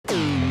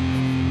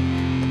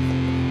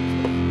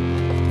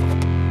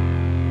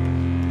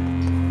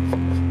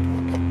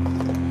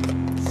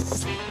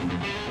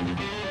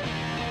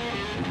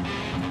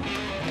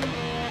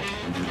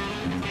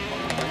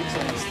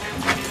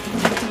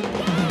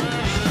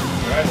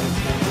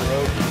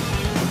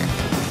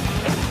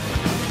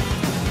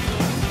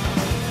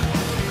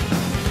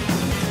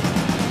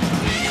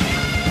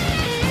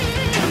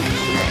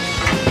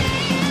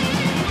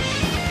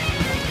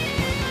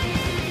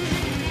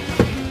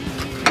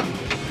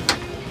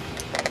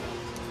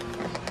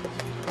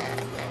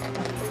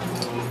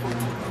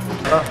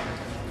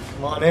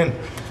on in.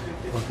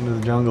 Welcome to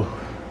the jungle.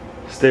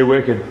 Stay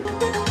wicked.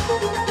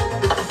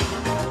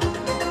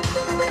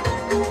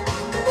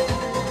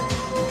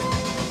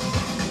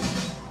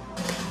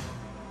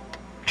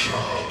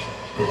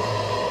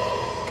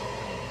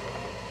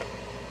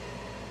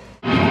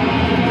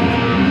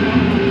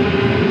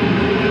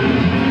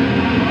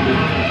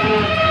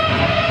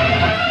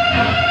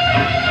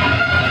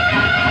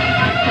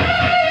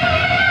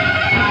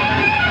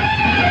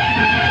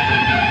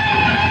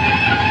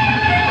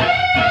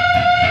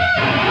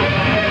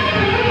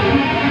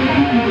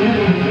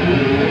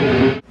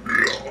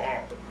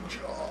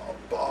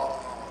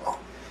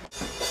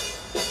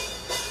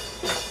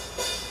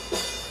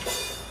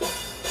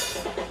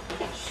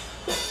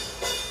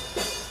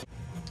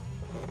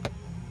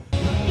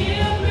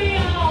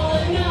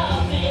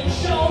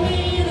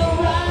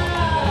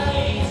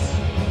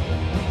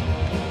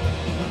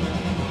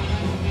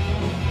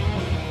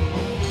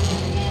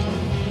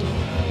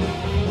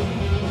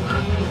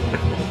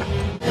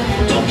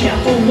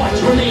 What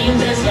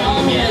remains as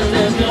long as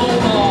there's no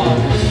more?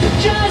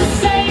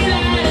 Just say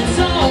that it's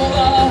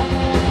over.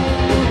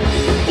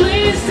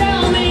 Please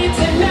tell me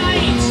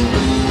tonight.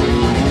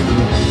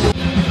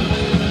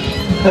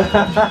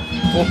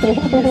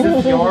 Is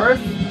this yours?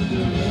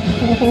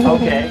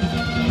 Okay.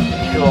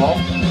 Cool.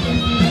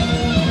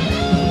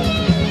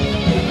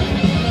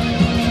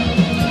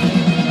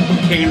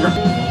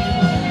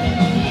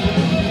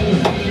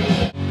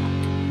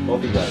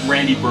 Both of guys.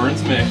 Randy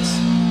Burns mix.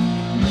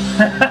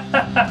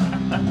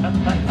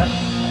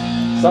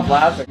 Stop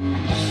laughing.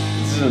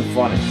 This isn't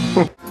funny.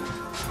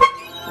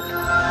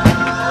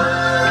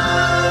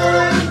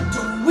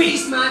 Don't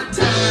waste my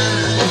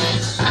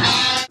time.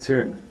 Let's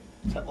hear it.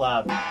 Is that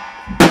loud?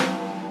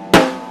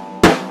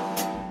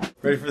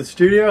 Ready for the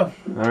studio?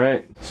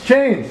 Alright. It's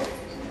Chains.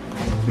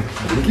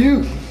 Thank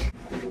you.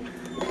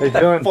 How you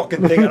doing?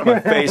 Fucking thing out of my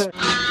face.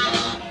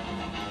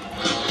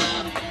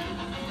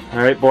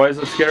 Alright boys,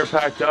 let's get her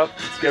packed up.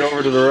 Let's get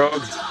over to the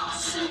roads.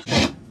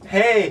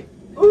 Hey.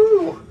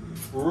 Ooh.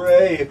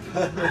 Rape.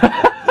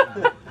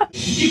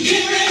 You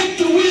can't rape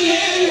the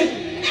women.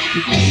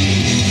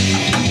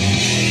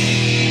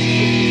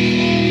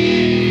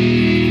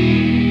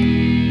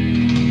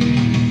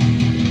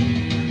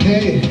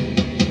 Hey.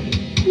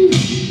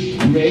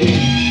 Rape.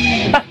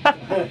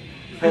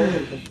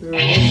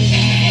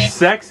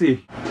 Sexy.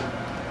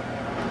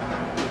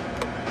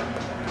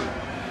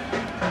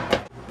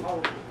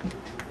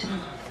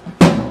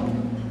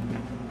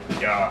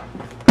 Yeah.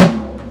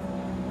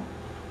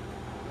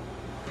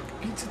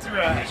 Pizza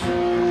trash.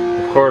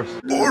 Of course.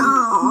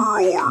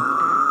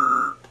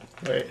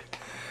 Wait.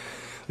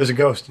 There's a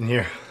ghost in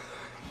here.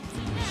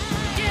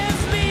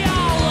 Give me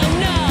all or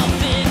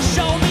nothing.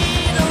 Show me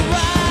the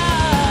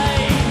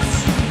rise.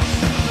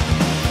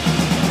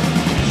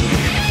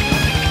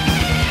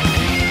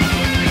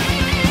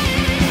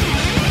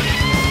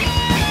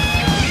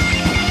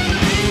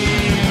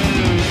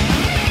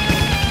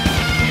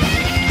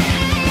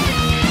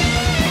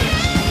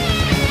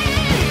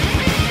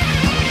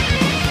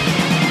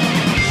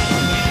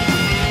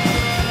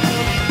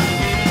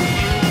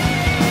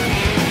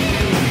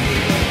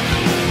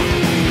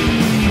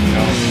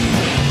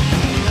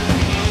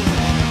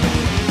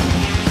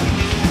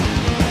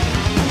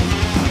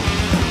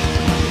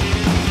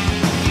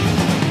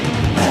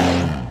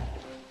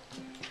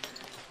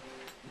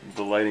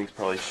 The lighting's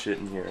probably shit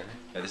in here.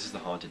 Yeah, this is the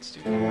haunted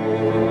studio. The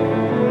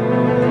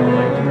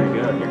lighting's pretty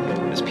good on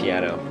here. This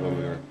piano, when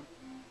we were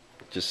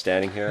just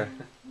standing here,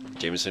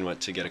 Jameson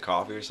went to get a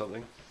coffee or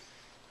something,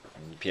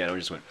 and the piano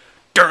just went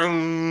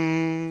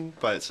dung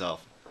by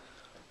itself.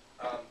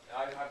 I've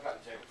gotten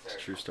Jameson. It's a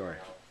true story.